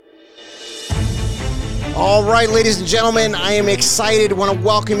All right, ladies and gentlemen, I am excited. I want to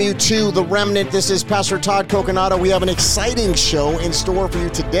welcome you to The Remnant. This is Pastor Todd Coconato. We have an exciting show in store for you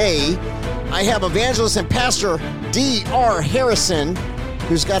today. I have evangelist and pastor D.R. Harrison,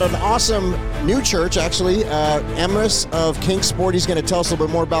 who's got an awesome new church, actually, Emmaus of Kingsport. He's going to tell us a little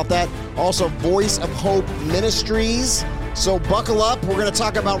bit more about that. Also, Voice of Hope Ministries. So buckle up. We're going to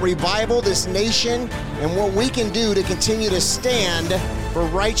talk about revival, this nation, and what we can do to continue to stand for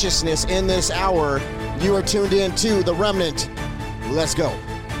righteousness in this hour. You are tuned in to The Remnant. Let's go.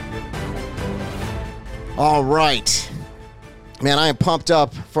 All right. Man, I am pumped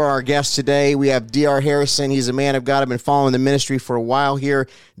up for our guest today. We have D.R. Harrison. He's a man of God. I've been following the ministry for a while here.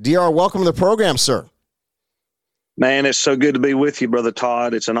 D.R., welcome to the program, sir. Man, it's so good to be with you, Brother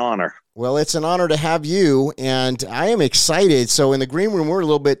Todd. It's an honor. Well, it's an honor to have you, and I am excited. So in the green room, we're a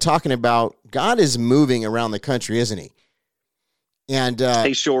little bit talking about God is moving around the country, isn't he? And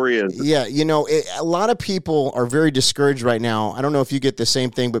he sure is. Yeah, you know, a lot of people are very discouraged right now. I don't know if you get the same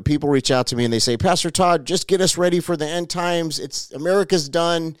thing, but people reach out to me and they say, Pastor Todd, just get us ready for the end times. It's America's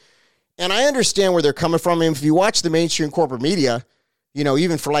done. And I understand where they're coming from. And if you watch the mainstream corporate media, you know,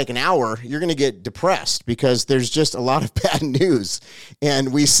 even for like an hour, you're going to get depressed because there's just a lot of bad news.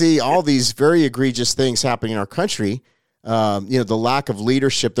 And we see all these very egregious things happening in our country. You know, the lack of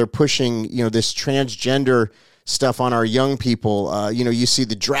leadership. They're pushing, you know, this transgender stuff on our young people. You know, you see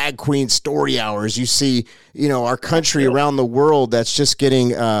the drag queen story hours. You see, you know, our country around the world that's just getting,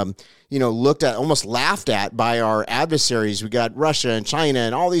 you know, looked at, almost laughed at by our adversaries. We got Russia and China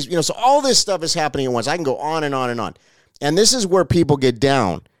and all these, you know, so all this stuff is happening at once. I can go on and on and on. And this is where people get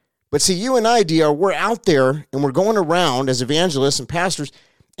down. But see, you and I, DR, we're out there and we're going around as evangelists and pastors,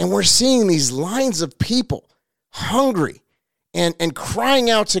 and we're seeing these lines of people hungry and crying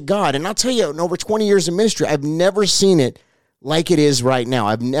out to God. And I'll tell you, in over 20 years of ministry, I've never seen it like it is right now.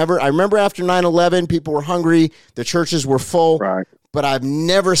 I remember after 9/11, people were hungry, the churches were full, right, but I've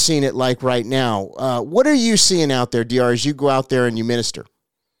never seen it like right now. What are you seeing out there, DR, as you go out there and you minister?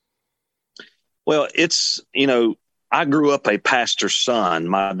 Well, it's, you know, I grew up a pastor's son.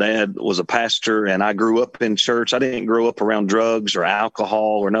 My dad was a pastor, and I grew up in church. I didn't grow up around drugs or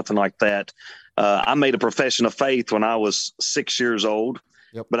alcohol or nothing like that. I made a profession of faith when I was 6 years old,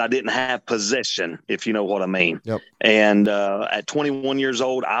 but I didn't have possession, if you know what I mean. And at 21 years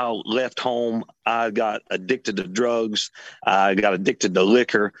old, I left home. I got addicted to drugs. I got addicted to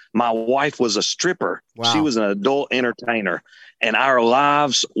liquor. My wife was a stripper. Wow. She was an adult entertainer. And our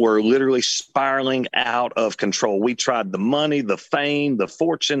lives were literally spiraling out of control. We tried the money, the fame, the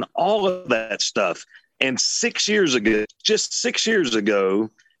fortune, all of that stuff. And 6 years ago, just 6 years ago,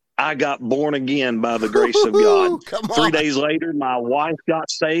 I got born again by the grace of God. 3 days later, my wife got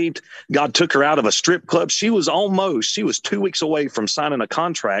saved. God took her out of a strip club. She was 2 weeks away from signing a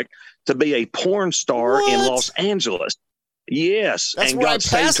contract to be a porn star in Los Angeles. Yes. That's and where God I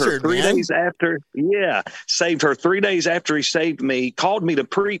saved her pastored, 3 man. days after. Yeah. Saved her 3 days after he saved me, called me to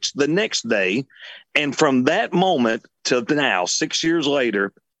preach the next day. And from that moment to now, 6 years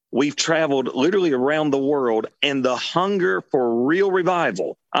later, we've traveled literally around the world, and the hunger for real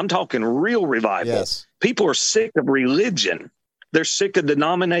revival. I'm talking real revival. Yes. People are sick of religion. They're sick of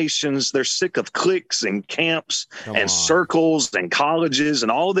denominations. They're sick of cliques and camps circles and colleges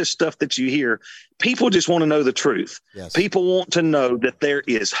and all this stuff that you hear. People just want to know the truth. Yes. People want to know that there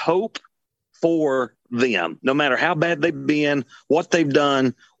is hope for them, no matter how bad they've been, what they've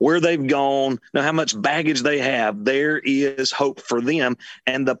done, where they've gone, know how much baggage they have. There is hope for them.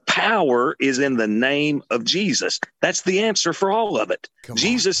 And the power is in the name of Jesus. That's the answer for all of it.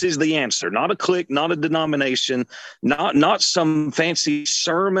 Jesus is the answer, not a clique, not a denomination, not some fancy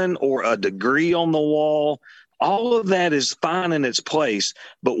sermon or a degree on the wall. All of that is fine in its place,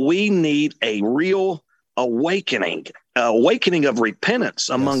 but we need a real awakening of repentance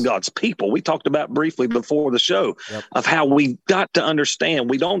among God's people. We talked about briefly before the show of how we got to understand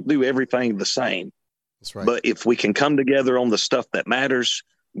we don't do everything the same. That's right. But if we can come together on the stuff that matters,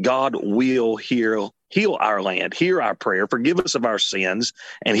 God will heal our land, hear our prayer, forgive us of our sins,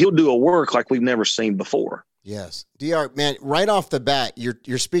 and he'll do a work like we've never seen before. Yes. DR, man, right off the bat,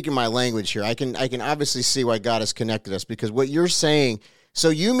 you're speaking my language here. I can obviously see why God has connected us, because what you're saying, so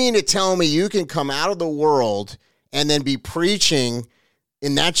you mean to tell me you can come out of the world and then be preaching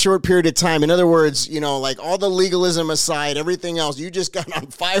in that short period of time? In other words, you know, like all the legalism aside, everything else, you just got on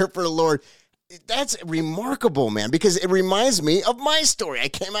fire for the Lord. That's remarkable, man, because it reminds me of my story. I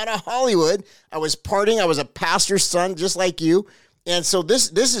came out of Hollywood. I was partying. I was a pastor's son, just like you. And so this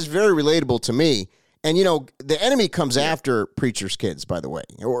is very relatable to me. And, the enemy comes after preachers' kids, by the way,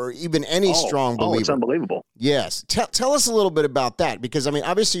 or even any strong believer. Oh, it's unbelievable. Yes. Tell us a little bit about that, because,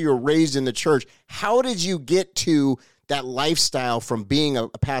 obviously you were raised in the church. How did you get to that lifestyle from being a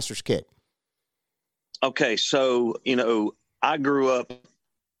pastor's kid? Okay, so, I grew up,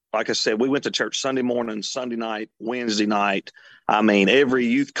 like I said, we went to church Sunday morning, Sunday night, Wednesday night. Every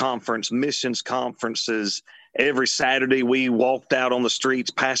youth conference, missions conferences, every Saturday we walked out on the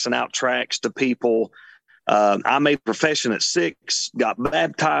streets passing out tracts to people. I made profession at 6, got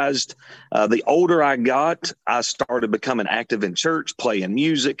baptized. The older I got, I started becoming active in church, playing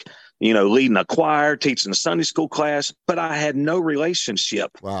music, leading a choir, teaching a Sunday school class, but I had no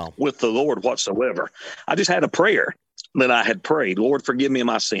relationship with the Lord whatsoever. I just had a prayer that I had prayed, Lord, forgive me of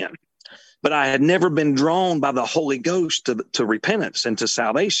my sin. But I had never been drawn by the Holy Ghost to repentance and to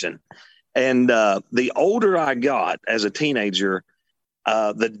salvation. And the older I got as a teenager,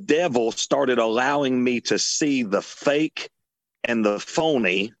 the devil started allowing me to see the fake and the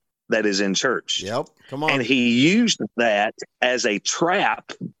phony that is in church. Yep. Come on. And he used that as a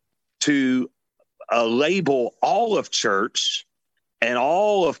trap to label all of church and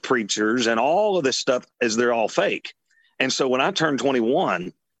all of preachers and all of this stuff as they're all fake. And so when I turned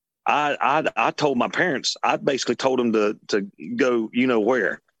 21, I told my parents, I basically told them to go,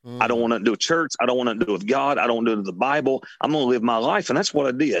 where. I don't want to do with church. I don't want to do with God. I don't want to do with the Bible. I'm going to live my life. And that's what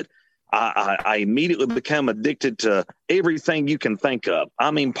I did. I immediately became addicted to everything you can think of.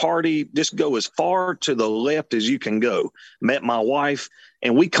 Party, just go as far to the left as you can go. Met my wife,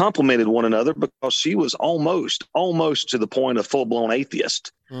 and we complimented one another because she was almost to the point of full-blown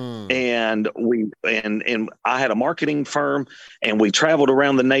atheist. And I had a marketing firm, and we traveled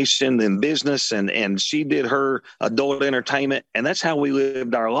around the nation in business, and she did her adult entertainment, and that's how we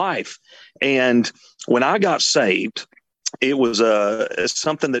lived our life. And when I got saved, it was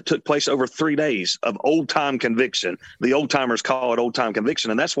something that took place over 3 days of old-time conviction. The old-timers call it old-time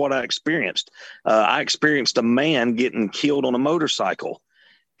conviction, and that's what I experienced. I experienced a man getting killed on a motorcycle.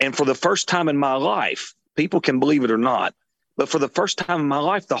 And for the first time in my life, people can believe it or not, but for the first time in my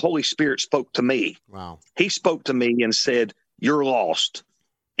life, the Holy Spirit spoke to me. Wow. He spoke to me and said, you're lost.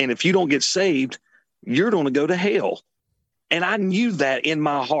 And if you don't get saved, you're going to go to hell. And I knew that in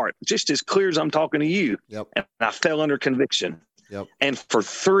my heart, just as clear as I'm talking to you. Yep. And I fell under conviction. Yep. And for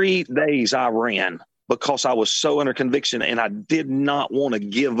 3 days I ran because I was so under conviction, and I did not want to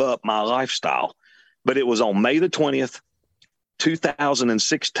give up my lifestyle. But it was on May the 20th,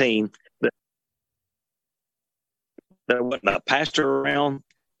 2016, that there wasn't a pastor around.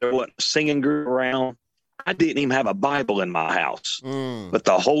 There wasn't a singing group around. I didn't even have a Bible in my house. But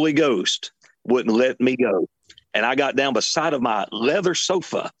the Holy Ghost wouldn't let me go. And I got down beside of my leather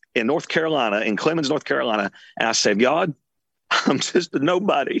sofa in North Carolina, in Clemens, North Carolina. And I said, God, I'm just a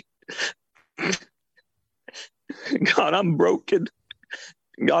nobody. God, I'm broken.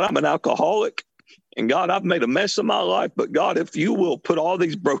 God, I'm an alcoholic. And God, I've made a mess of my life. But God, if you will put all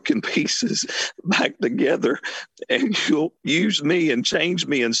these broken pieces back together, and you'll use me and change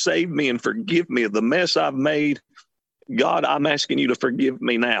me and save me and forgive me of the mess I've made, God, I'm asking you to forgive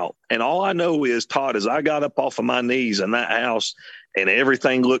me now. And all I know is, Todd, as I got up off of my knees in that house and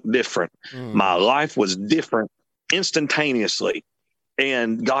everything looked different, my life was different instantaneously.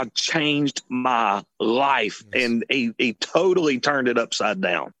 And God changed my life, and he totally turned it upside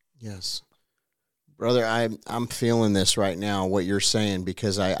down. Yes. Brother, I'm feeling this right now, what you're saying,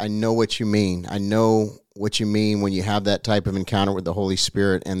 because I know what you mean. I know what you mean when you have that type of encounter with the Holy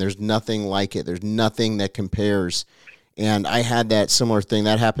Spirit, and there's nothing like it. There's nothing that compares. And I had that similar thing.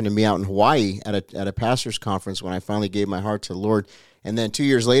 That happened to me out in Hawaii at a pastor's conference when I finally gave my heart to the Lord. And then 2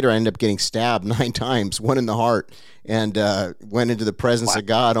 years later, I ended up getting stabbed 9 times, one in the heart, and went into the presence of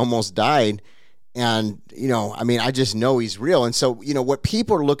God, almost died. And, I just know he's real. And so, what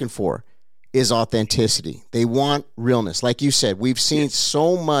people are looking for is authenticity. They want realness. Like you said, we've seen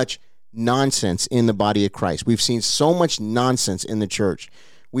so much nonsense in the body of Christ. We've seen so much nonsense in the church.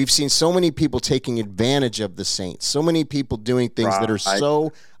 We've seen so many people taking advantage of the saints, so many people doing things that are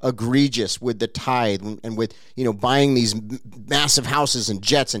so egregious with the tithe and with, buying these massive houses and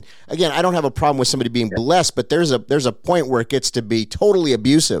jets. And again, I don't have a problem with somebody being blessed, but there's a point where it gets to be totally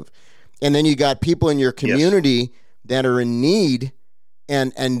abusive. And then you got people in your community that are in need,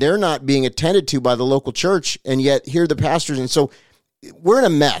 and they're not being attended to by the local church, and yet here are the pastors. And so we're in a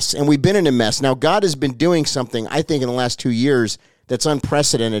mess, and we've been in a mess. Now, God has been doing something, I think, in the last 2 years that's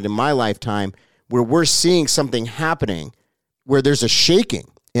unprecedented in my lifetime, where we're seeing something happening where there's a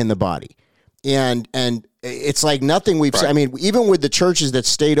shaking in the body. And it's like nothing we've seen. I mean, even with the churches that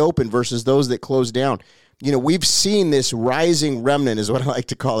stayed open versus those that closed down, we've seen this rising remnant is what I like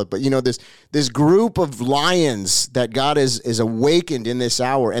to call it. But, this group of lions that God is awakened in this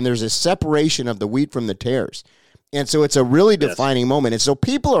hour, and there's a separation of the wheat from the tares. And so it's a really defining moment. And so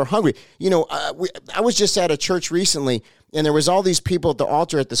people are hungry. I was just at a church recently, and there was all these people at the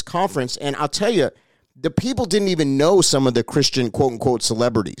altar at this conference. And I'll tell you, the people didn't even know some of the Christian quote unquote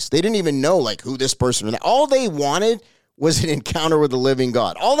celebrities. They didn't even know like who this person was. All they wanted was an encounter with the living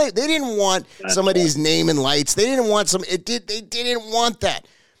God. They didn't want somebody's name and lights. They didn't want they didn't want that.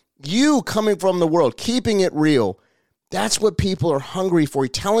 You coming from the world, keeping it real. That's what people are hungry for.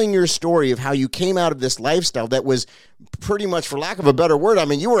 Telling your story of how you came out of this lifestyle that was pretty much, for lack of a better word, I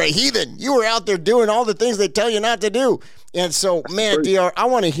mean, you were a heathen. You were out there doing all the things they tell you not to do. And so, man, DR, I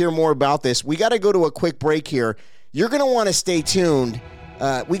want to hear more about this. We got to go to a quick break here. You're going to want to stay tuned.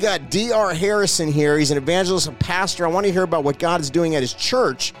 We got DR Harrison here. He's an evangelist and pastor. I want to hear about what God is doing at his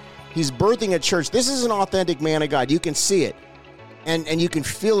church. He's birthing a church. This is an authentic man of God. You can see it. And you can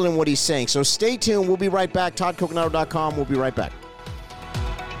feel it in what he's saying. So stay tuned. We'll be right back. ToddCoconato.com. We'll be right back.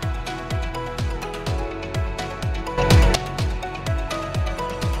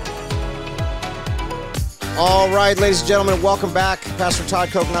 All right, ladies and gentlemen, welcome back. Pastor Todd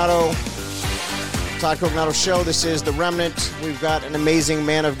Coconato. Todd Coconato Show. This is The Remnant. We've got an amazing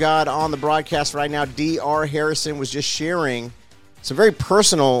man of God on the broadcast right now. DR Harrison was just sharing some very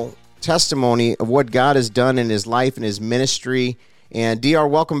personal testimony of what God has done in his life and his ministry. And DR,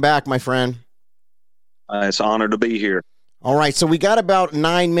 welcome back, my friend. It's an honor to be here. All right, so we got about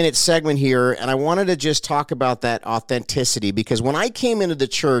 9-minute segment here, and I wanted to just talk about that authenticity, because when I came into the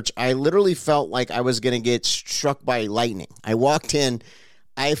church, I literally felt like I was going to get struck by lightning. I walked in,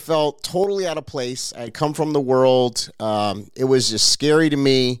 I felt totally out of place. I had come from the world. It was just scary to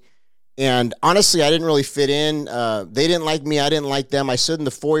me. And honestly, I didn't really fit in. They didn't like me. I didn't like them. I stood in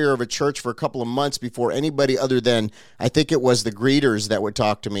the foyer of a church for a couple of months before anybody other than, I think it was the greeters that would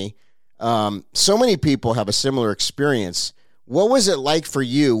talk to me. So many people have a similar experience. What was it like for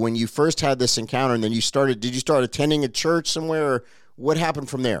you when you first had this encounter, and then did you start attending a church somewhere, or what happened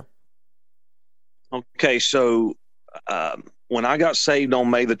from there? Okay, so when I got saved on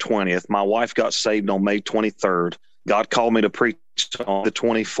May the 20th, my wife got saved on May 23rd. God called me to preach on the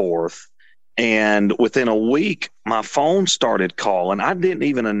 24th. And within a week, my phone started calling. I didn't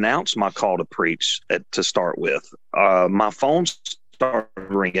even announce my call to preach to start with. My phone started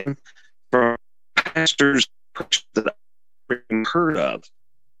ringing from pastors that I've heard of.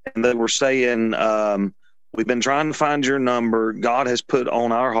 And they were saying, we've been trying to find your number. God has put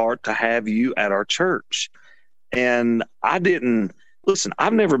on our heart to have you at our church. And I've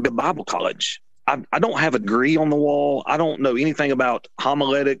never been to Bible college. I don't have a degree on the wall. I don't know anything about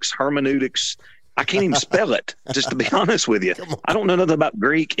homiletics, hermeneutics. I can't even spell it, just to be honest with you. I don't know nothing about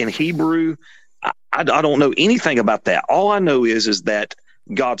Greek and Hebrew. I don't know anything about that. All I know is that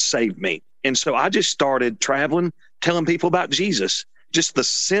God saved me. And so I just started traveling, telling people about Jesus, just the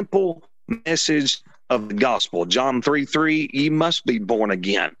simple message of the gospel. John 3:3, you must be born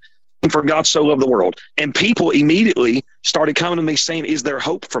again. For God so loved the world. And people immediately started coming to me saying, is there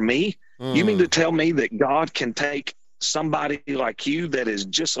hope for me? You mean to tell me that God can take somebody like you that is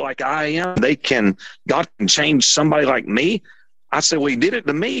just like I am? God can change somebody like me? I said, well, he did it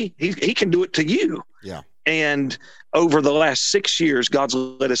to me. He can do it to you. Yeah. And over the last 6 years, God's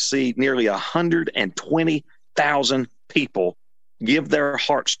let us see nearly 120,000 people give their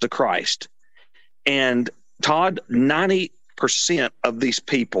hearts to Christ. And Todd, 90% of these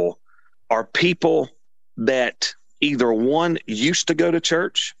people are people that either one used to go to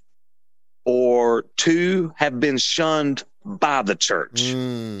church, or two have been shunned by the church.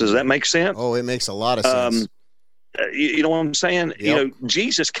 Does that make sense? Oh, it makes a lot of sense. You know what I'm saying? Yep.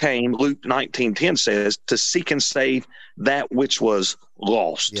 Jesus came, Luke 19:10 says, to seek and save that which was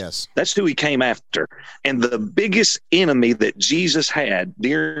lost. Yes. That's who he came after. And the biggest enemy that Jesus had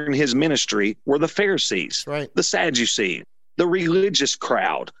during his ministry were the Pharisees, right, the Sadducees, the religious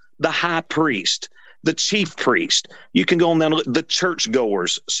crowd, the high priest, the chief priest. You can go on down, the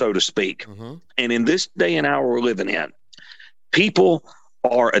churchgoers, so to speak. Mm-hmm. And in this day and hour we're living in, people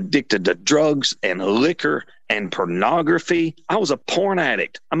are addicted to drugs and liquor and pornography. I was a porn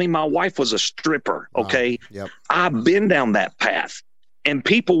addict. I mean, my wife was a stripper. Okay. Yep. I've been down that path, and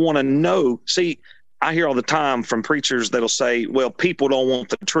people want to know. See, I hear all the time from preachers that'll say, well, people don't want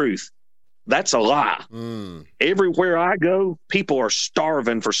the truth. That's a lie. Everywhere I go, people are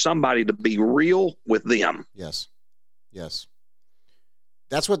starving for somebody to be real with them. Yes. Yes.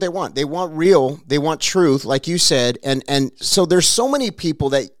 That's what they want. They want real. They want truth, like you said. And so there's so many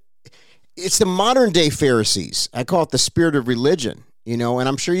people that it's the modern day Pharisees. I call it the spirit of religion, and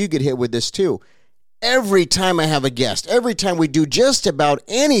I'm sure you get hit with this too. Every time I have a guest, every time we do just about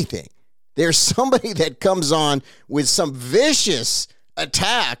anything, there's somebody that comes on with some vicious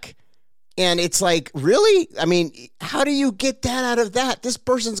attack. And it's like, really? I mean, how do you get that out of that? This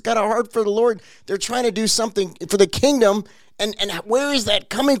person's got a heart for the Lord. They're trying to do something for the kingdom. And where is that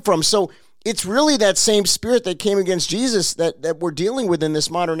coming from? So it's really that same spirit that came against Jesus that we're dealing with in this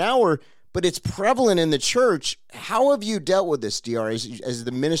modern hour, but it's prevalent in the church. How have you dealt with this, DR, as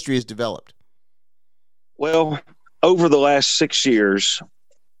the ministry has developed? Well, over the last 6 years,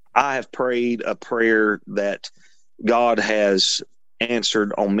 I have prayed a prayer that God has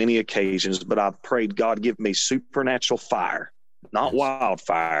answered on many occasions, but I've prayed, God, give me supernatural fire, not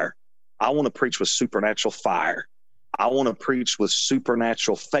wildfire. I want to preach with supernatural fire. I want to preach with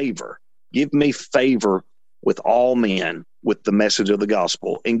supernatural favor. Give me favor with all men with the message of the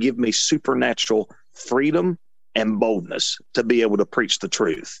gospel, and give me supernatural freedom and boldness to be able to preach the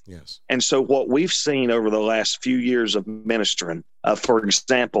truth. Yes. And so what we've seen over the last few years of ministering, for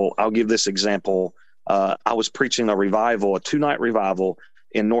example, I'll give this example. I was preaching a 2-night revival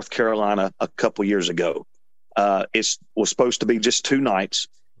in North Carolina a couple years ago. It was supposed to be just 2 nights,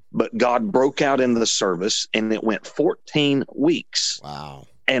 but God broke out in the service, and it went 14 weeks. Wow.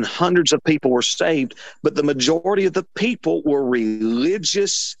 And hundreds of people were saved, but the majority of the people were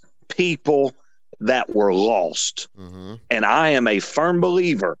religious people that were lost. Mm-hmm. And I am a firm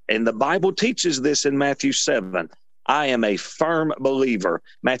believer, and the Bible teaches this in Matthew 7. I am a firm believer.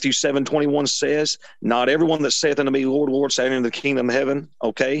 Matthew 7:21 says, not everyone that saith unto me, Lord, Lord, shall enter into the kingdom of heaven.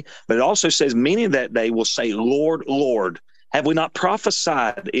 Okay. But it also says, many that day will say, Lord, Lord, have we not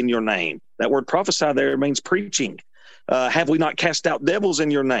prophesied in your name? That word prophesy there means preaching. Have we not cast out devils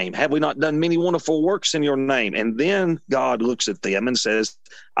in your name? Have we not done many wonderful works in your name? And then God looks at them and says,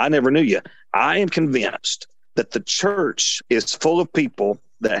 I never knew you. I am convinced that the church is full of people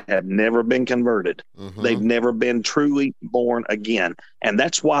that have never been converted. Mm-hmm. They've never been truly born again. And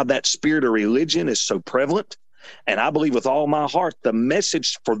that's why that spirit of religion is so prevalent. And I believe with all my heart, the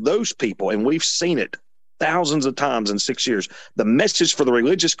message for those people, and we've seen it thousands of times in 6 years, the message for the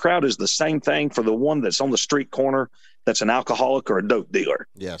religious crowd is the same thing for the one that's on the street corner that's an alcoholic or a dope dealer.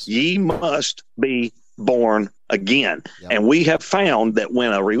 Yes. Ye must be born again. Yep. And we have found that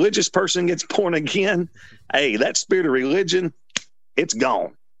when a religious person gets born again, hey, that spirit of religion, it's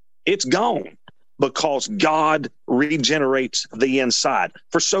gone. It's gone because God regenerates the inside.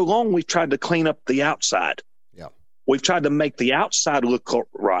 For so long, we've tried to clean up the outside. We've tried to make the outside look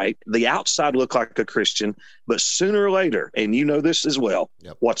right, the outside look like a Christian, but sooner or later, and you know this as well,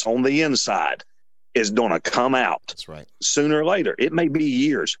 what's on the inside is going to come out. That's right. Sooner or later. It may be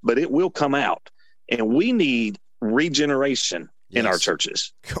years, but it will come out. And we need regeneration in our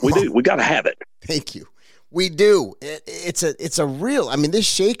churches. We do. We got to have it. Thank you. We do. It's a real, I mean, this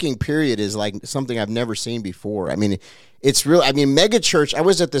shaking period is like something I've never seen before. I mean, it's real. I mean, mega church. I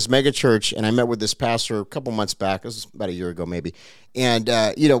was at this mega church and I met with this pastor a couple months back. It was about a year ago, maybe. And,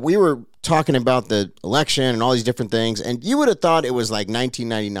 we were talking about the election and all these different things. And you would have thought it was like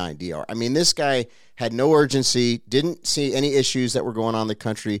 1999 DR. I mean, this guy had no urgency, didn't see any issues that were going on in the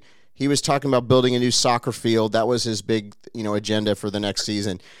country. He was talking about building a new soccer field. That was his big, agenda for the next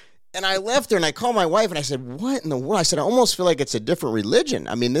season. And I left there and I called my wife and I said, what in the world? I said, I almost feel like it's a different religion.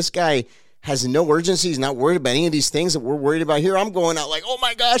 I mean, this guy has no urgency. He's not worried about any of these things that we're worried about here. I'm going out like, oh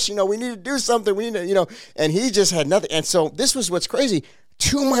my gosh, we need to do something. We need to, and he just had nothing. And so this was what's crazy.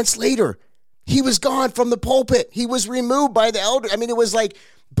 2 months later, he was gone from the pulpit. He was removed by the elder. I mean, it was like,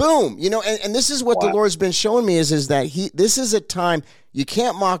 boom, and this is what the Lord's been showing me is that this is a time you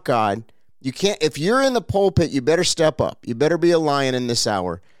can't mock God. You can't, if you're in the pulpit, you better step up. You better be a lion in this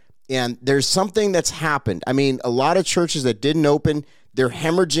hour. And there's something that's happened. I mean, a lot of churches that didn't open, they're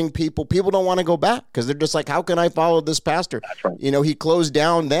hemorrhaging people. People don't want to go back because they're just like, how can I follow this pastor? That's right. He closed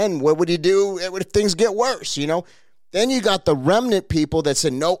down. Then what would he do if things get worse? Then you got the remnant people that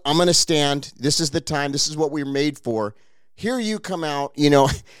said, no, I'm going to stand. This is the time. This is what we're made for. Here you come out,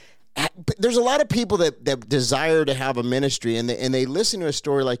 There's a lot of people that desire to have a ministry and they listen to a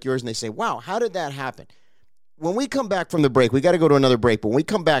story like yours and they say, wow, how did that happen? When we come back from the break, we got to go to another break. But when we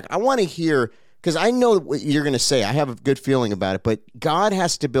come back, I want to hear, because I know what you're going to say. I have a good feeling about it. But God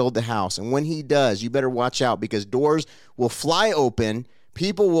has to build the house. And when he does, you better watch out because doors will fly open.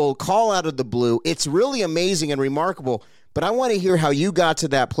 People will call out of the blue. It's really amazing and remarkable. But I want to hear how you got to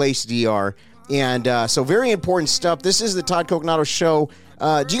that place, DR. And so very important stuff. This is the Todd Coconato Show.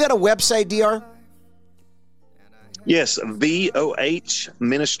 Do you got a website, DR? Yes,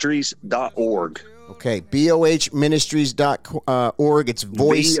 vohministries.org. Okay, bohministries.org. It's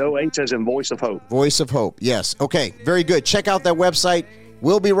voice. VOH as in Voice of Hope. Voice of Hope, yes. Okay, very good. Check out that website.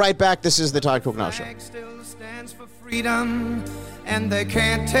 We'll be right back. This is the Todd Coconato Show. Still stands for freedom, and they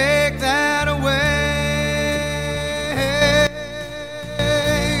can't take that away.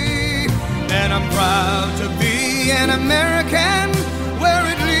 And I'm proud to be an American, where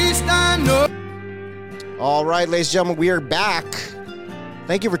at least I know. All right, ladies and gentlemen, we are back.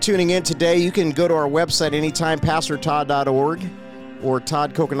 Thank you for tuning in today. You can go to our website anytime, PastorTodd.org or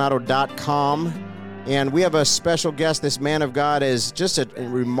ToddCoconato.com. And we have a special guest. This man of God is just a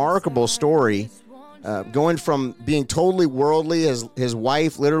remarkable story, going from being totally worldly, his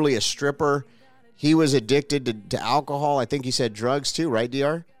wife, literally a stripper. He was addicted to alcohol. I think he said drugs too, right,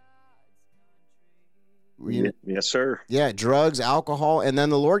 DR? Yes, sir. Yeah, drugs, alcohol. And then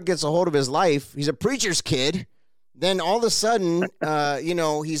the Lord gets a hold of his life. He's a preacher's kid. Then all of a sudden,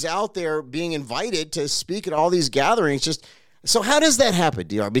 he's out there being invited to speak at all these gatherings. So how does that happen,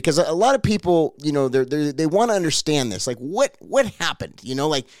 DR? Because a lot of people, they want to understand this. Like, what happened?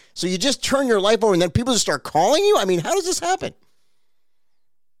 So you just turn your life over and then people just start calling you? I mean, how does this happen?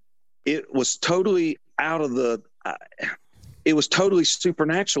 It was totally it was totally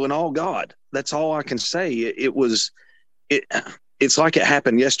supernatural and all God. That's all I can say. It's like it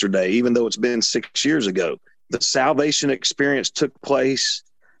happened yesterday, even though it's been 6 years ago. The salvation experience took place.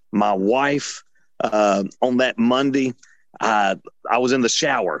 My wife, on that Monday, I was in the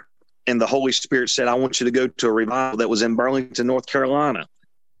shower and the Holy Spirit said, I want you to go to a revival that was in Burlington, North Carolina.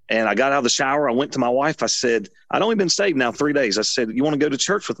 And I got out of the shower. I went to my wife. I said, I'd only been saved now 3 days. I said, you want to go to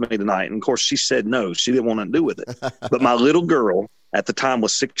church with me tonight? And of course she said no, she didn't want to do with it. But my little girl at the time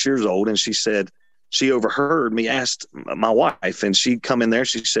was 6 years old. And she said, she overheard me ask my wife, and she'd come in there.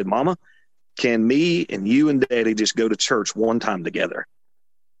 She said, Mama, can me and you and Daddy just go to church one time together?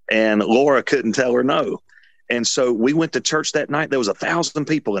 And Laura couldn't tell her no. And so we went to church that night. There was 1,000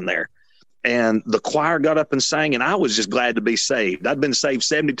 people in there, and the choir got up and sang, and I was just glad to be saved. I'd been saved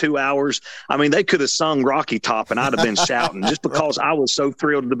 72 hours. I mean, they could have sung Rocky Top and I'd have been shouting just because I was so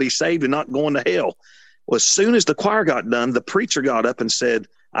thrilled to be saved and not going to hell. Well, as soon as the choir got done, the preacher got up and said,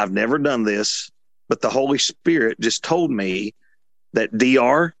 I've never done this, but the Holy Spirit just told me that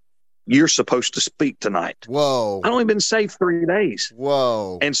DR, you're supposed to speak tonight. Whoa. I'd only been saved 3 days.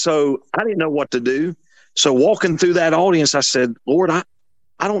 Whoa. And so I didn't know what to do. So walking through that audience, I said, Lord, I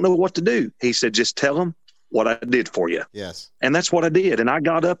don't know what to do. He said, just tell them what I did for you. Yes. And that's what I did. And I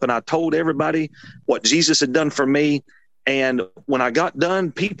got up and I told everybody what Jesus had done for me. And when I got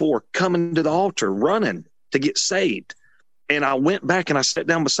done, people were coming to the altar running to get saved. And I went back and I sat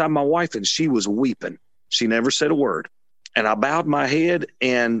down beside my wife, and she was weeping. She never said a word. And I bowed my head,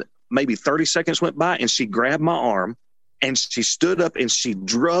 and maybe 30 seconds went by, and she grabbed my arm and she stood up and she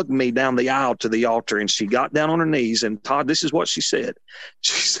drugged me down the aisle to the altar, and she got down on her knees. And Todd, this is what she said.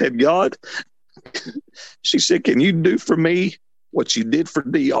 She said, God, she said, can you do for me what you did for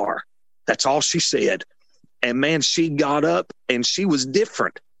DR? That's all she said. And man, she got up and she was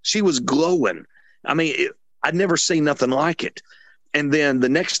different. She was glowing. I mean, I'd never seen nothing like it. And then the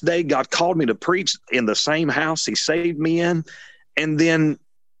next day, God called me to preach in the same house He saved me in. And then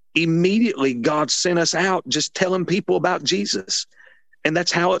immediately God sent us out just telling people about Jesus. And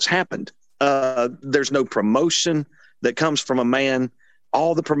that's how it's happened. There's no promotion that comes from a man.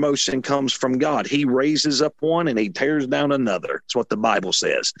 All the promotion comes from God. He raises up one and He tears down another. It's what the Bible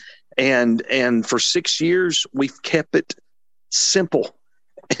says. And for 6 years, we've kept it simple.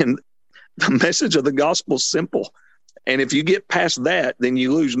 And the message of the gospel is simple. And if you get past that, then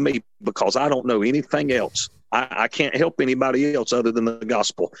you lose me, because I don't know anything else. I can't help anybody else other than the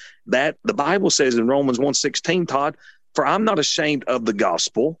gospel. That the Bible says in Romans 1:16, Todd, for I'm not ashamed of the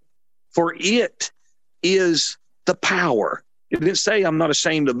gospel, for it is the power. It didn't say I'm not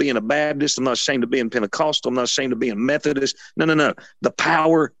ashamed of being a Baptist. I'm not ashamed of being Pentecostal. I'm not ashamed of being Methodist. No. The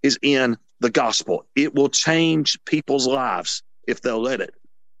power is in the gospel. It will change people's lives if they'll let it.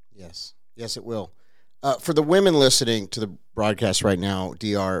 Yes. Yes, it will. For the women listening to the broadcast right now,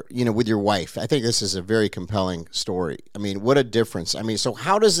 DR, with your wife, I think this is a very compelling story. I mean, what a difference. I mean, so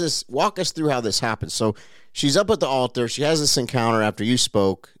how does this, walk us through how this happens? So she's up at the altar. She has this encounter after you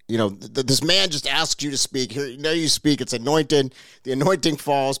spoke. This man just asks you to speak. Here, now you speak. It's anointed. The anointing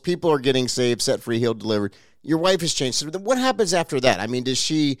falls. People are getting saved, set free, healed, delivered. Your wife has changed. So what happens after that? I mean, does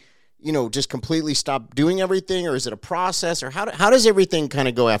she, just completely stop doing everything, or is it a process, or how does everything kind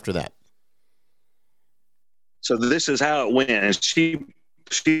of go after that? So this is how it went. And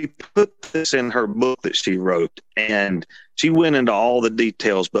she put this in her book that she wrote, and she went into all the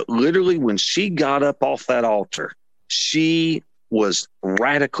details. But literally, when she got up off that altar, she was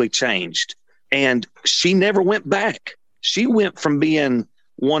radically changed, and she never went back. She went from being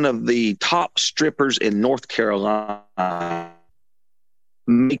one of the top strippers in North Carolina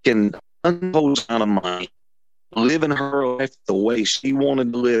making untold amount of money, living her life the way she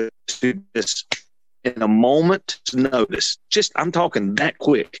wanted to live, to just in a moment's notice, just I'm talking that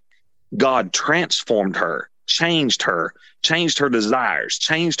quick, God transformed her, changed her desires,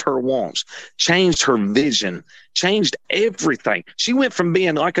 changed her wants, changed her vision, changed everything. She went from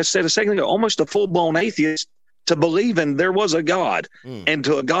being, like I said a second ago, almost a full-blown atheist to believing there was a God and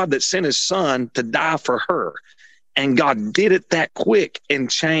to a God that sent his son to die for her. And God did it that quick and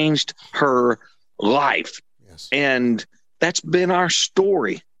changed her life. Yes. And that's been our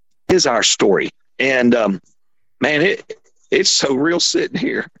story, is our story. And man, it's so real sitting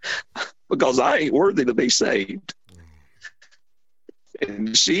here because I ain't worthy to be saved.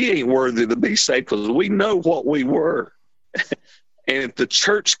 And she ain't worthy to be saved because we know what we were. And if the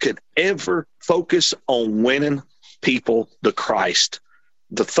church could ever focus on winning people to Christ,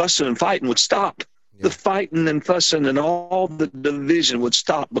 the fussing and fighting would stop. Yeah. The fighting and fussing and all the division would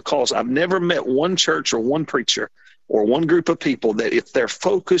stop, because I've never met one church or one preacher or one group of people that if their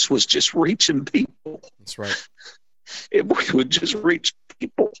focus was just reaching people, that's right, if we would just reach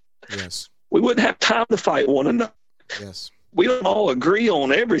people, yes, we wouldn't have time to fight one another. Yes. We don't all agree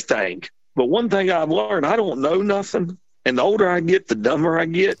on everything. But one thing I've learned, I don't know nothing. And the older I get, the dumber I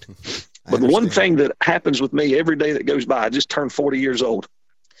get. But the one thing that happens with me every day that goes by, I just turned 40 years old.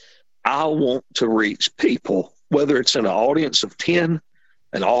 I want to reach people, whether it's in an audience of 10,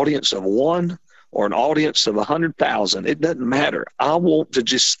 an audience of 1, or an audience of 100,000. It doesn't matter. I want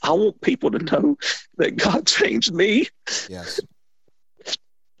people to know that God changed me. Yes.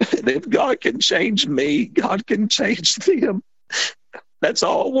 And if God can change me, God can change them. That's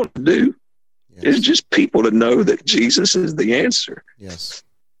all I want to do. Yes. Is just people to know that Jesus is the answer. Yes.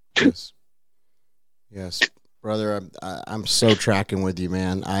 Yes. Yes. Brother, I'm so tracking with you,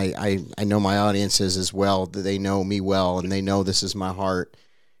 man. I know my audience is as well. They know me well, and they know this is my heart.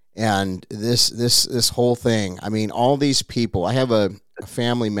 And this whole thing, I mean, all these people, I have a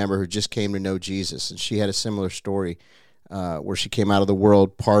family member who just came to know Jesus, and she had a similar story where she came out of the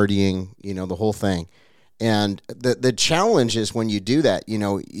world partying, the whole thing. And the challenge is when you do that,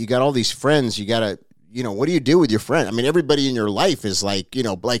 you got all these friends, you got to, what do you do with your friend? I mean, everybody in your life is like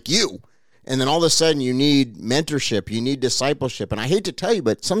you. And then all of a sudden you need mentorship, you need discipleship. And I hate to tell you,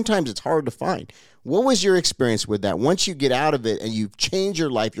 but sometimes it's hard to find. What was your experience with that? Once you get out of it and you've changed your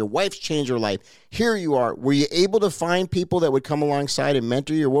life, your wife's changed your life, here you are. Were you able to find people that would come alongside and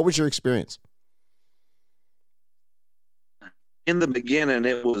mentor you, or what was your experience? In the beginning,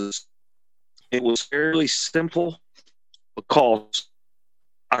 it was fairly simple because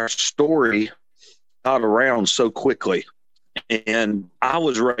our story got around so quickly. And I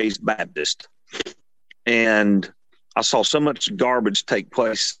was raised Baptist, and I saw so much garbage take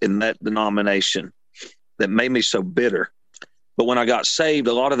place in that denomination that made me so bitter. But when I got saved,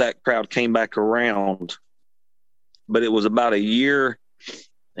 a lot of that crowd came back around. But it was about a year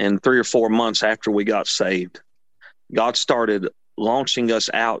and 3 or 4 months after we got saved, God started launching us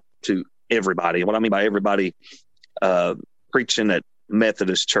out to everybody. What I mean by everybody, preaching at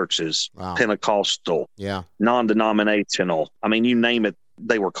Methodist churches, wow, Pentecostal, yeah, non-denominational. I mean, you name it,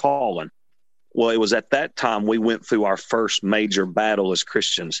 they were calling. Well, it was at that time we went through our first major battle as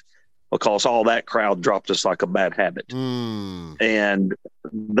Christians, because all that crowd dropped us like a bad habit. And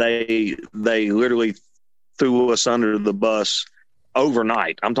they literally threw us under the bus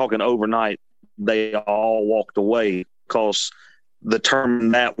overnight. I'm talking overnight. They all walked away because the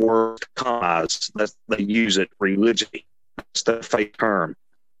term that word compromise, they use it religiously. That's the fake term.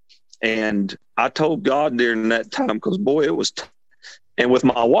 And I told God during that time, because boy, it was and with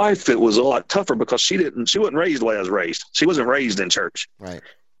my wife, it was a lot tougher because she wasn't raised the way I was raised. She wasn't raised in church. Right.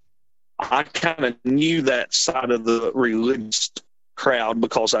 I kind of knew that side of the religious crowd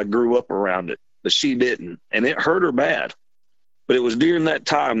because I grew up around it, but she didn't. And it hurt her bad. But it was during that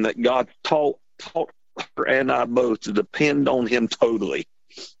time that God taught her and I both to depend on him totally.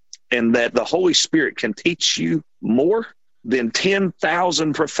 And that the Holy Spirit can teach you more than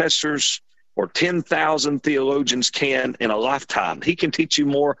 10,000 professors or 10,000 theologians can in a lifetime. He can teach you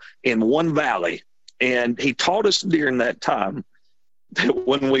more in one valley. And he taught us during that time that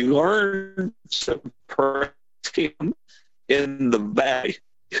when we learn to praise him in the valley,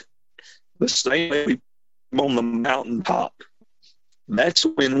 the same way we on the mountaintop, that's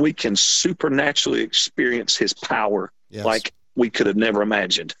when we can supernaturally experience his power, yes, like we could have never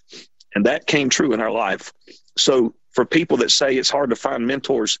imagined. And that came true in our life. So for people that say it's hard to find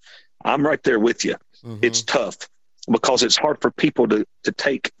mentors, I'm right there with you. Mm-hmm. It's tough because it's hard for people to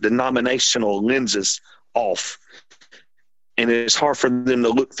take denominational lenses off. And it's hard for them to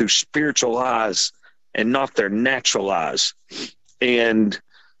look through spiritual eyes and not their natural eyes. And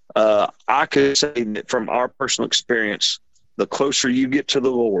I could say that from our personal experience, the closer you get to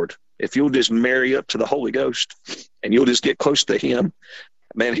the Lord, if you'll just marry up to the Holy Ghost and you'll just get close to him,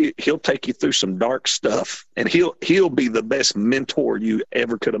 man, he'll take you through some dark stuff, and he'll be the best mentor you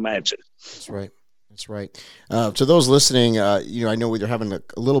ever could imagine. That's right. That's right. To those listening, I know we're having a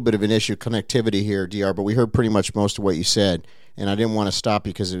little bit of an issue connectivity here, DR, but we heard pretty much most of what you said, and I didn't want to stop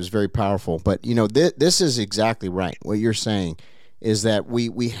you because it was very powerful. But this is exactly right. What you're saying is that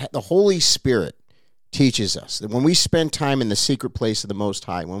the Holy Spirit teaches us that when we spend time in the secret place of the Most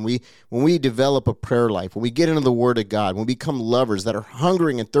High, when we develop a prayer life, when we get into the Word of God, when we become lovers that are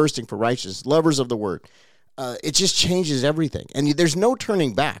hungering and thirsting for righteousness, lovers of the Word, it just changes everything. And there's no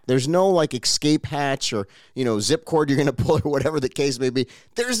turning back. There's no like escape hatch or, zip cord you're going to pull or whatever the case may be.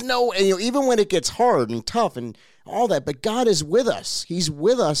 There's no, even when it gets hard and tough and all that, but God is with us. He's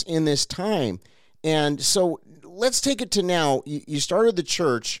with us in this time. And so let's take it to now. You started the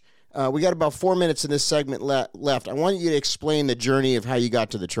church. We got about 4 minutes in this segment left. I want you to explain the journey of how you got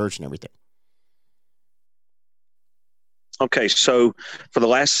to the church and everything. Okay, so for the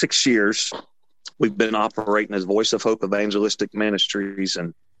last 6 years, we've been operating as Voice of Hope Evangelistic Ministries,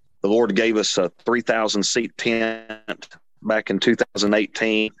 and the Lord gave us a 3,000-seat tent back in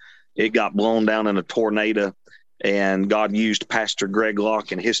 2018. It got blown down in a tornado, and God used Pastor Greg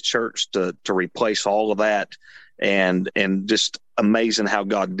Locke and his church to replace all of that, and just amazing how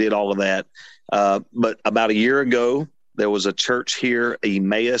God did all of that. But about a year ago, there was a church here,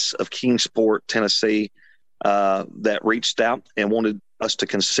 Emmaus of Kingsport, Tennessee, that reached out and wanted us to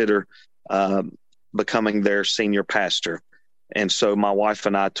consider becoming their senior pastor. And so my wife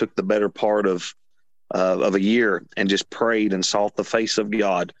and I took the better part of a year and just prayed and sought the face of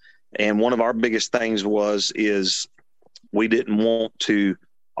God. And one of our biggest things is we didn't want to,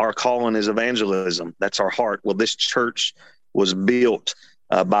 our calling is evangelism. That's our heart. Well, this church was built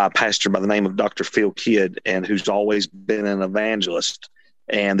by a pastor by the name of Dr. Phil Kidd, and who's always been an evangelist.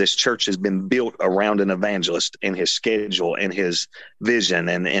 And this church has been built around an evangelist and his schedule and his vision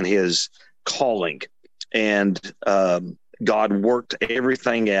and his calling. And God worked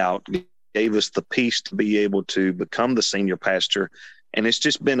everything out, gave us the peace to be able to become the senior pastor. And it's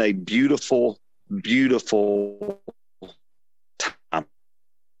just been a beautiful, beautiful time.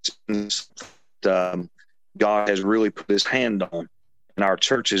 God has really put his hand on, and our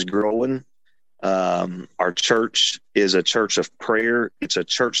church is growing. Our church is a church of prayer. It's a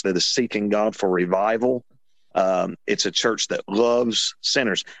church that is seeking God for revival. It's a church that loves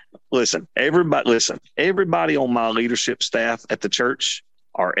sinners. Everybody on my leadership staff at the church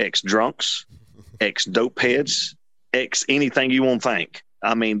are ex-drunks, ex-dope heads, ex-anything you want to think.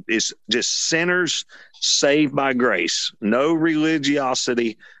 I mean, it's just sinners saved by grace, no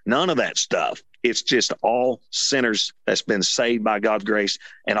religiosity, none of that stuff. It's just all sinners that's been saved by God's grace.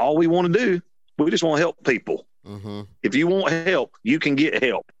 And all we want to do, we just want to help people. Mm-hmm. If you want help, you can get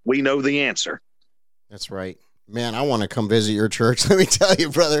help. We know the answer. That's right. Man, I want to come visit your church. Let me tell you,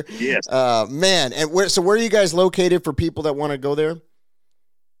 brother. Yes. Man, and where are you guys located for people that want to go there?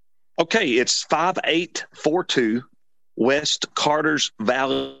 Okay, it's 5842 West Carters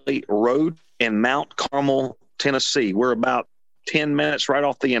Valley Road in Mount Carmel, Tennessee. We're about 10 minutes right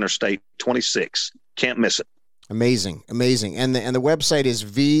off the interstate 26. Can't miss it. Amazing. And the website is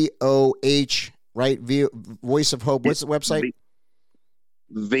VOH, right? Voice of Hope. What's the website?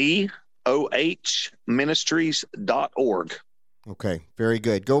 VOHministries.org. Okay, very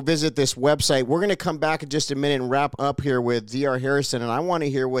good. Go visit this website. We're going to come back in just a minute and wrap up here with D.R. Harrison, and I want to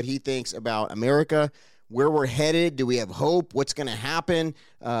hear what he thinks about America, where we're headed. Do we have hope? What's going to happen?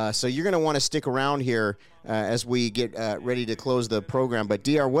 So you're going to want to stick around here as we get ready to close the program. But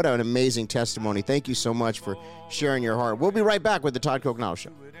D.R., what an amazing testimony. Thank you so much for sharing your heart. We'll be right back with the Todd Coconato Show.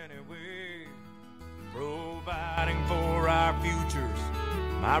 Providing for our futures,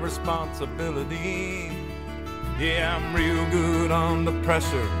 my responsibility. Yeah, I'm real good under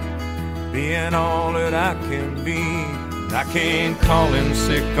pressure, being all that I can be. I can't call in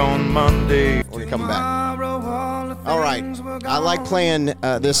sick on Monday. We're coming back. All right. I like playing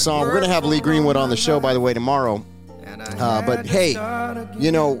this song. We're going to have Lee Greenwood on the show, by the way, tomorrow. But hey,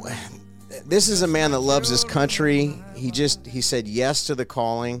 this is a man that loves his country. He said yes to the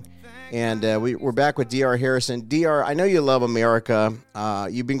calling. And we're back with D.R. Harrison. D.R., I know you love America.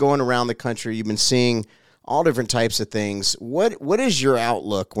 You've been going around the country. You've been seeing all different types of things. What is your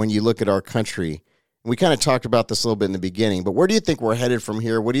outlook when you look at our country? We kind of talked about this a little bit in the beginning, but where do you think we're headed from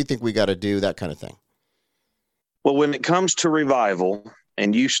here? What do you think we got to do? That kind of thing. Well, when it comes to revival,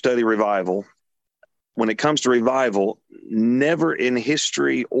 and you study revival, when it comes to revival, never in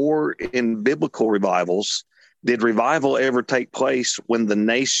history or in biblical revivals Did revival ever take place when the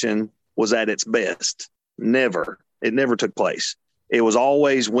nation was at its best? Never. It never took place. It was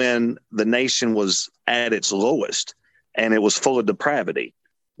always when the nation was at its lowest and it was full of depravity.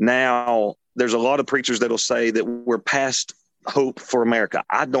 Now, there's a lot of preachers that'll say that we're past hope for America.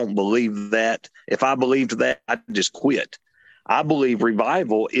 I don't believe that. If I believed that, I'd just quit. I believe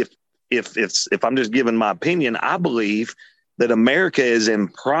revival, if I'm just giving my opinion, I believe that America is in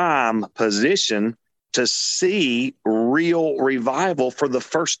prime position to see real revival for the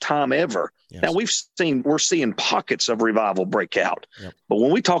first time ever. Yes. Now we're seeing pockets of revival break out. Yep. But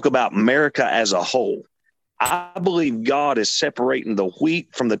when we talk about America as a whole, I believe God is separating the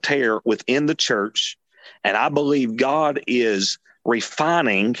wheat from the tare within the church. And I believe God is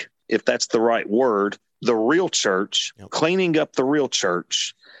refining, if that's the right word, the real church, yep, cleaning up the real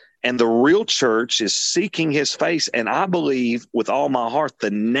church. And the real church is seeking his face. And I believe with all my heart,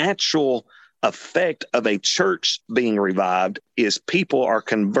 the natural effect of a church being revived is people are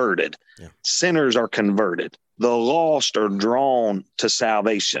converted. Yeah. Sinners are converted. The lost are drawn to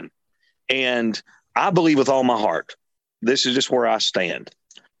salvation. And I believe with all my heart, this is just where I stand.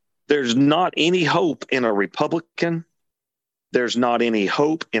 There's not any hope in a Republican. There's not any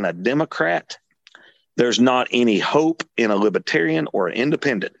hope in a Democrat. There's not any hope in a Libertarian or an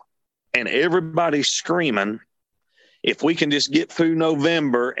Independent. And everybody's screaming, if we can just get through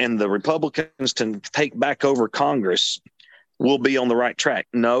November and the Republicans can take back over Congress, we'll be on the right track.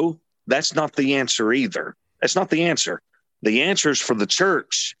 No, that's not the answer either. That's not the answer. The answer is for the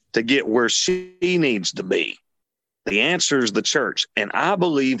church to get where she needs to be. The answer is the church. And I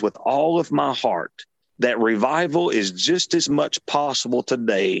believe with all of my heart that revival is just as much possible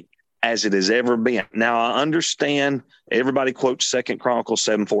today as it has ever been. Now, I understand everybody quotes 2 Chronicles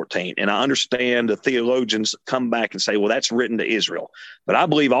 7:14, and I understand the theologians come back and say, well, that's written to Israel. But I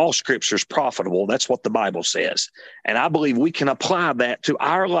believe all scripture is profitable. That's what the Bible says. And I believe we can apply that to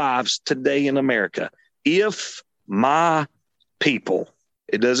our lives today in America. If my people,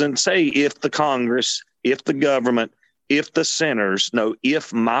 it doesn't say if the Congress, if the government, if the sinners, no,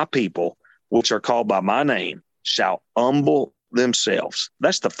 if my people, which are called by my name, shall humble themselves.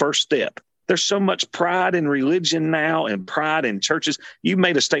 That's the first step. There's so much pride in religion now and pride in churches. You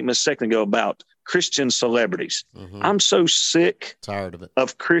made a statement a second ago about Christian celebrities. Mm-hmm. I'm so sick, tired of it,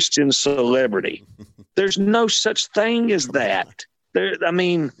 of Christian celebrity. There's no such thing as that.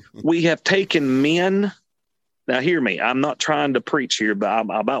 We have taken men. Now, hear me. I'm not trying to preach here, but I'm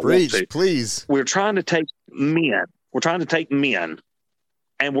about preach, want to. Please. We're trying to take men. We're trying to take men,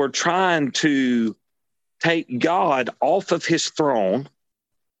 and we're trying to take God off of his throne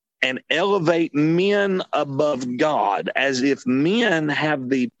and elevate men above God as if men have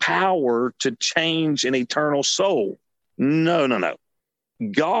the power to change an eternal soul. No.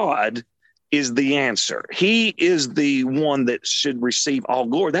 God is the answer. He is the one that should receive all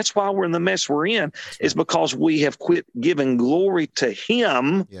glory. That's why we're in the mess we're in, is because we have quit giving glory to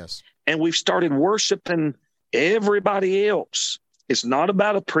him. Yes. And we've started worshiping everybody else. It's not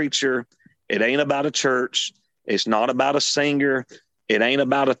about a preacher. It ain't about a church. It's not about a singer. It ain't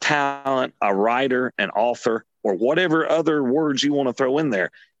about a talent, a writer, an author, or whatever other words you want to throw in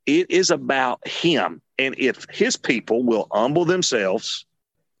there. It is about him. And if his people will humble themselves,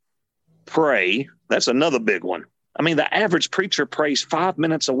 pray, that's another big one. I mean, the average preacher prays 5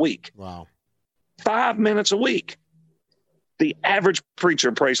 minutes a week. Wow. 5 minutes a week. The average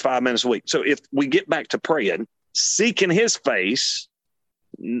preacher prays 5 minutes a week. So if we get back to praying, seeking his face,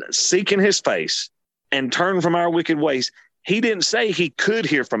 and turn from our wicked ways. He didn't say he could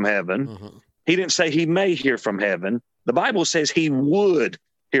hear from heaven. Mm-hmm. He didn't say he may hear from heaven. The Bible says he would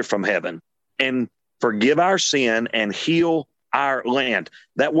hear from heaven and forgive our sin and heal our land.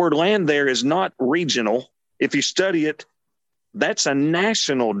 That word land there is not regional. If you study it, that's a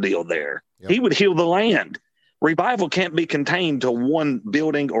national deal there. Yep. He would heal the land. Revival can't be contained to one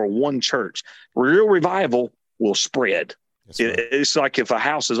building or one church. Real revival will spread. Right. It's like if a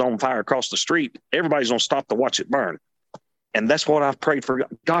house is on fire across the street, everybody's going to stop to watch it burn. And that's what I've prayed for.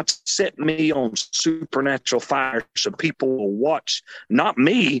 God set me on supernatural fire so people will watch, not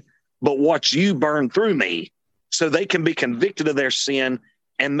me, but watch you burn through me so they can be convicted of their sin.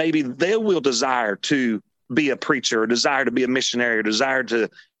 And maybe they will desire to be a preacher, or desire to be a missionary, or desire to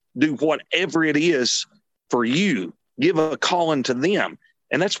do whatever it is for you. Give a calling to them.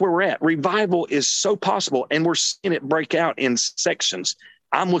 And that's where we're at. Revival is so possible, and we're seeing it break out in sections.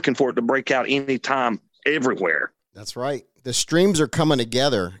 I'm looking for it to break out anytime, everywhere. That's right. The streams are coming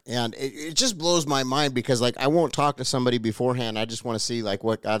together, and it just blows my mind because, like, I won't talk to somebody beforehand. I just want to see, like,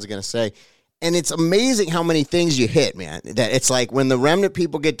 what God's going to say. And it's amazing how many things you hit, man. That it's like when the remnant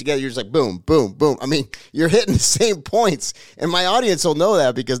people get together, you're just like, boom, boom, boom. I mean, you're hitting the same points. And my audience will know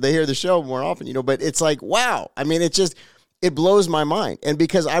that because they hear the show more often, you know. But it's like, wow. I mean, it blows my mind. And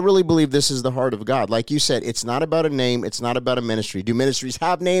because I really believe this is the heart of God. Like you said, it's not about a name. It's not about a ministry. Do ministries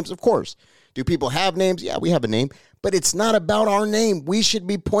have names? Of course. Do people have names? Yeah, we have a name. But it's not about our name. We should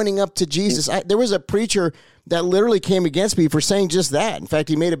be pointing up to Jesus. There was a preacher that literally came against me for saying just that. In fact,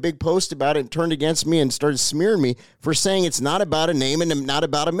 he made a big post about it and turned against me and started smearing me for saying it's not about a name and not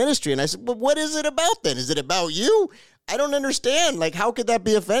about a ministry. And I said, well, what is it about then? Is it about you? I don't understand. Like, how could that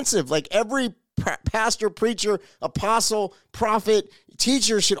be offensive? Like, every pastor, preacher, apostle, prophet,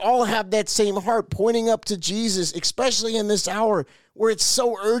 teacher should all have that same heart, pointing up to Jesus, especially in this hour where it's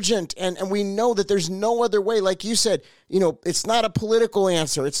so urgent, and we know that there's no other way. Like you said, you know, it's not a political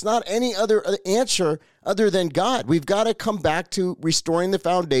answer. It's not any other answer other than God. We've got to come back to restoring the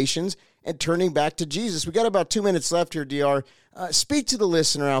foundations and turning back to Jesus. We got about 2 minutes left here, DR. Speak to the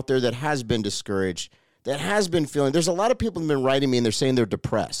listener out there that has been discouraged, that has been feeling. There's a lot of people who have been writing me, and they're saying they're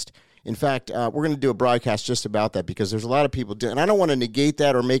depressed. In fact, we're going to do a broadcast just about that because there's a lot of people doing, and I don't want to negate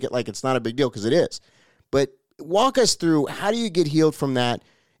that or make it like it's not a big deal because it is. But walk us through, how do you get healed from that,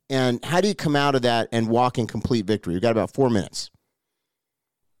 and how do you come out of that and walk in complete victory? We've got about 4 minutes.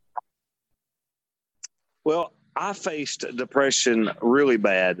 Well, I faced depression really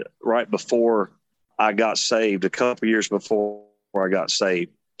bad right before I got saved, a couple years before I got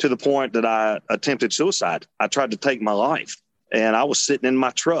saved, to the point that I attempted suicide. I tried to take my life, and I was sitting in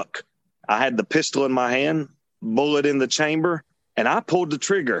my truck. I had the pistol in my hand, bullet in the chamber, and I pulled the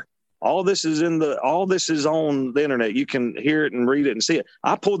trigger. All this is on the internet. You can hear it and read it and see it.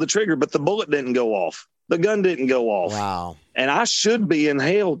 I pulled the trigger, but the bullet didn't go off. The gun didn't go off. Wow. And I should be in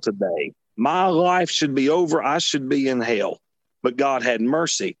hell today. My life should be over. I should be in hell. But God had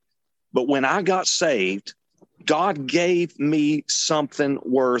mercy. But when I got saved, God gave me something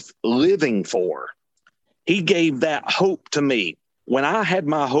worth living for. He gave that hope to me. When I had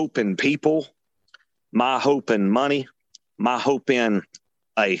my hope in people, my hope in money, my hope in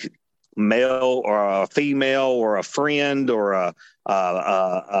a male or a female or a friend or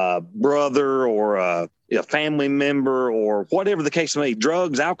a brother or a family member or whatever the case may be,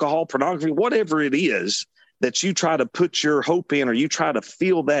 drugs, alcohol, pornography, whatever it is that you try to put your hope in, or you try to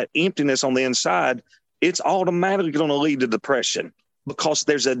feel that emptiness on the inside, it's automatically going to lead to depression, because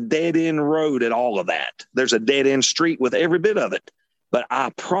there's a dead end road at all of that. There's a dead end street with every bit of it. But I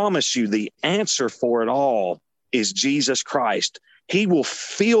promise you, the answer for it all is Jesus Christ. He will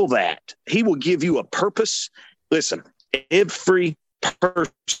feel that. He will give you a purpose. Listen, every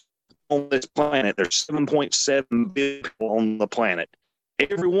person on this planet, there's 7.7 billion people on the planet.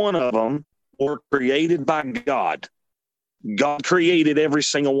 Every one of them were created by God. God created every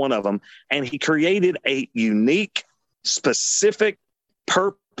single one of them, and he created a unique, specific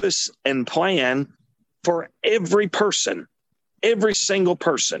purpose and plan for every person, every single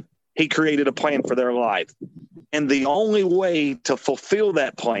person. He created a plan for their life. And the only way to fulfill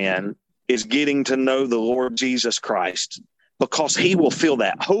that plan is getting to know the Lord Jesus Christ, because he will feel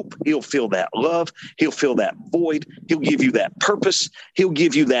that hope. He'll feel that love. He'll feel that void. He'll give you that purpose. He'll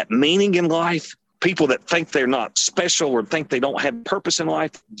give you that meaning in life. People that think they're not special or think they don't have purpose in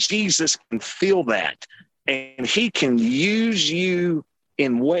life, Jesus can feel that. And he can use you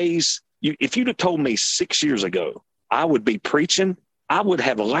in ways. If you'd have told me 6 years ago I would be preaching, I would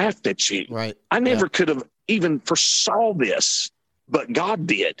have laughed at you. Right. I never could have even foresaw this, but God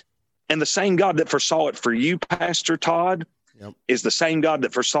did. And the same God that foresaw it for you, Pastor Todd, is the same God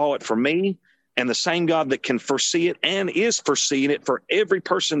that foresaw it for me, and the same God that can foresee it and is foreseeing it for every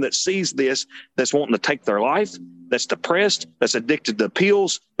person that sees this, that's wanting to take their life, that's depressed, that's addicted to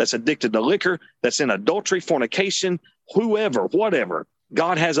pills, that's addicted to liquor, that's in adultery, fornication, whoever, whatever.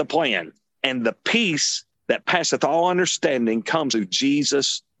 God has a plan, and the peace that passeth all understanding comes through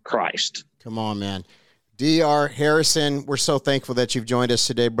Jesus Christ. Come on, man. DR Harrison, we're so thankful that you've joined us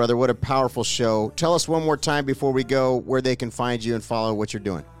today, brother. What a powerful show. Tell us one more time before we go where they can find you and follow what you're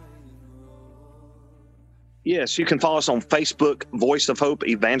doing. Yes, you can follow us on Facebook, Voice of Hope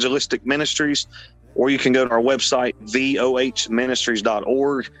Evangelistic Ministries, or you can go to our website,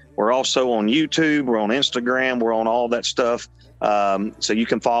 vohministries.org. We're also on YouTube. We're on Instagram. We're on all that stuff. So you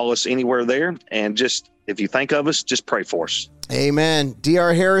can follow us anywhere there. And just, if you think of us, just pray for us. Amen.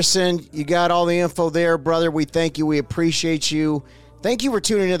 DR Harrison, you got all the info there, brother. We thank you. We appreciate you. Thank you for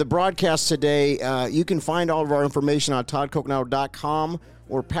tuning into the broadcast today. You can find all of our information on toddcoconato.com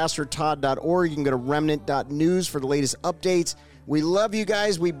or pastortodd.org. You can go to remnant.news for the latest updates. We love you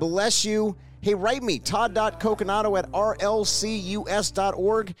guys. We bless you. Hey, write me,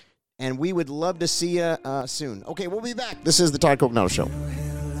 todd.coconato@rlcus.org. and we would love to see you soon. Okay, we'll be back. This is the Todd Coconato Show.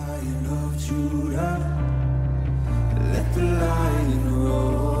 Let the lion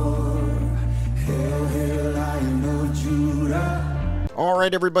roar. Hail, hail, Lion of Judah. All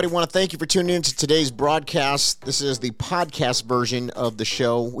right, everybody, want to thank you for tuning in to today's broadcast. This is the podcast version of the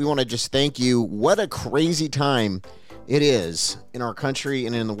show. We want to just thank you. What a crazy time it is in our country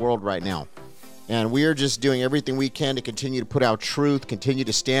and in the world right now. And we are just doing everything we can to continue to put out truth, continue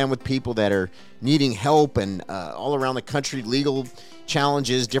to stand with people that are needing help, and all around the country, legal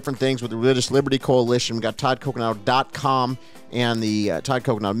challenges, different things with the Religious Liberty Coalition. We got ToddCoconato.com and the Todd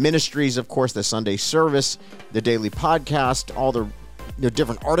Coconato Ministries, of course, the Sunday service, the daily podcast, all the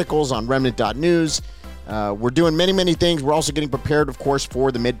different articles on remnant.news. We're doing many, many things. We're also getting prepared, of course,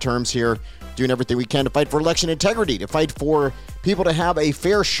 for the midterms here, doing everything we can to fight for election integrity, to fight for people to have a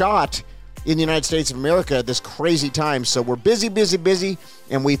fair shot in the United States of America at this crazy time. So we're busy,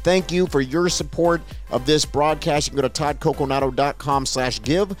 and we thank you for your support of this broadcast. You can go to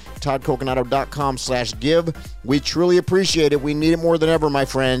toddcoconato.com/give, toddcoconato.com/give. We truly appreciate it. We need it more than ever, my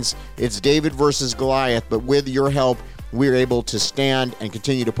friends. It's David versus Goliath, but with your help, we're able to stand and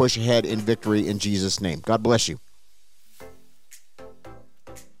continue to push ahead in victory in Jesus' name. God bless you.